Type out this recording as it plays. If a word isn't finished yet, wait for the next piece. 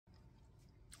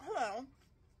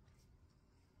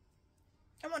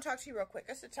I want to talk to you real quick.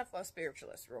 It's a tough love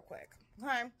spiritualist real quick.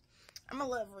 Okay? I'm a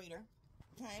love reader.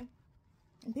 Okay?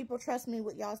 And people trust me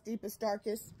with y'all's deepest,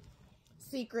 darkest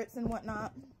secrets and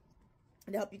whatnot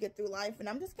to help you get through life. And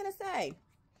I'm just going to say,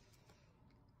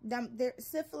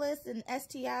 syphilis and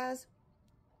STIs,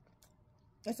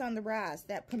 it's on the rise.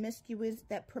 Promiscuity.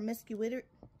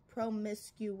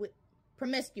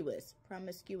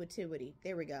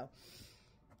 There we go.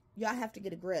 Y'all have to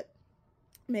get a grip.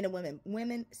 Men and women.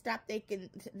 Women, stop thinking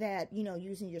that, you know,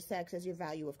 using your sex as your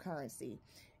value of currency.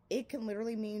 It can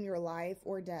literally mean your life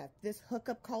or death. This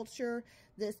hookup culture,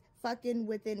 this fucking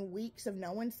within weeks of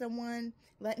knowing someone,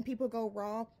 letting people go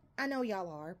raw. I know y'all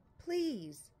are.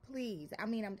 Please, please. I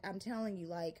mean, I'm telling you,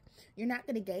 like, you're not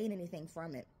going to gain anything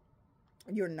from it.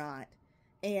 You're not.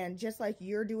 And just like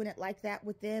you're doing it like that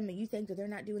with them, and you think that they're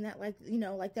not doing that like, you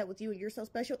know, like that with you, and you're so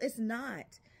special. It's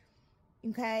not.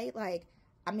 Okay? Like,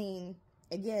 I mean,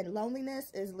 again,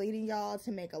 loneliness is leading y'all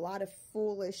to make a lot of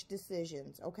foolish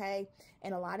decisions, okay?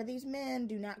 And a lot of these men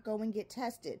do not go and get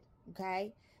tested,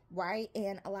 okay? Right?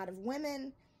 And a lot of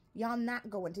women, y'all not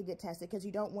going to get tested because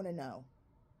you don't want to know.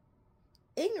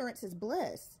 Ignorance is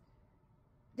bliss.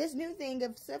 This new thing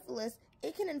of syphilis,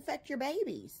 it can infect your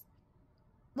babies.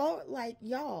 Lord, like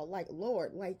y'all,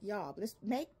 just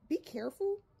be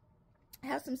careful.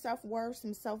 Have some self-worth,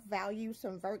 some self-value,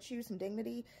 some virtue, some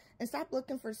dignity, and stop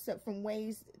looking for from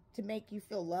ways to make you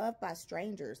feel loved by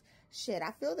strangers. Shit,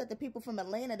 I feel that the people from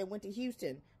Atlanta that went to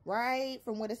Houston, right,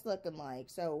 from what it's looking like.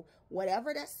 So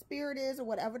whatever that spirit is or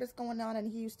whatever that's going on in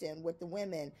Houston with the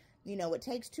women, you know, it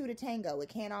takes two to tango. It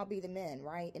can't all be the men,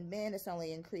 right? And men, it's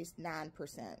only increased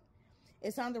 9%.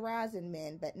 It's on the rise in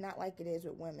men, but not like it is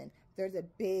with women. There's a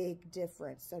big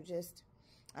difference. So just,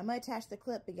 I'm going to attach the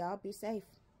clip, but y'all be safe.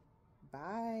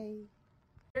 Bye.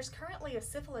 There's currently a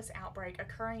syphilis outbreak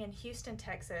occurring in Houston,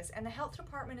 Texas, and the health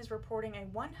department is reporting a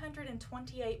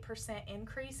 128%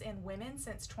 increase in women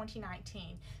since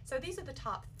 2019. So these are the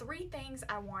top 3 things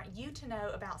I want you to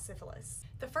know about syphilis.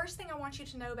 The first thing I want you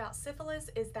to know about syphilis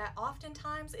is that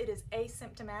oftentimes it is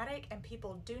asymptomatic and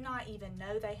people do not even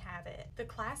know they have it. The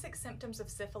classic symptoms of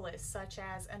syphilis, such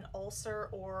as an ulcer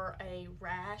or a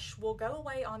rash, will go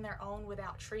away on their own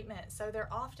without treatment, so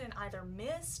they're often either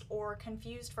missed or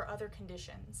confused for other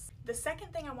conditions. The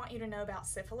second thing I want you to know about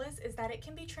syphilis is that it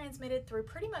can be transmitted through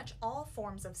pretty much all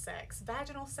forms of sex: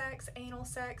 vaginal sex, anal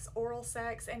sex, oral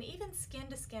sex, and even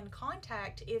skin-to-skin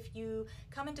contact if you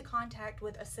come into contact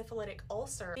with a syphilitic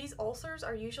ulcer. These ulcers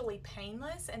are usually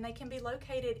painless and they can be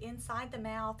located inside the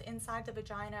mouth, inside the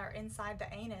vagina, or inside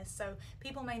the anus, so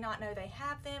people may not know they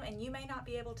have them and you may not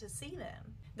be able to see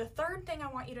them. The third thing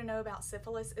I want you to know about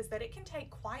syphilis is that it can take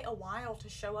quite a while to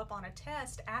show up on a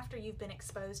test after you've been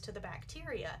exposed to the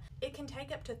bacteria. It can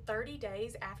take up to 30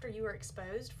 days after you are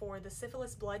exposed for the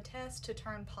syphilis blood test to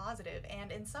turn positive,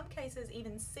 and in some cases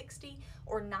even 60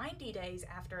 or 90 days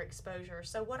after exposure.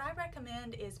 So what I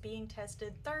recommend is being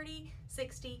tested 30,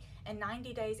 60, and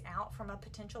 90 days out from a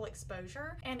potential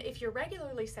exposure. And if you're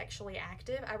regularly sexually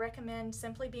active, I recommend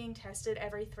simply being tested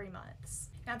every 3 months.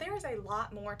 Now, there is a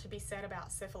lot more to be said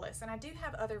about syphilis, and I do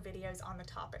have other videos on the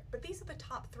topic, but these are the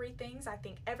top 3 things I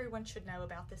think everyone should know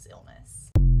about this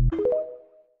illness.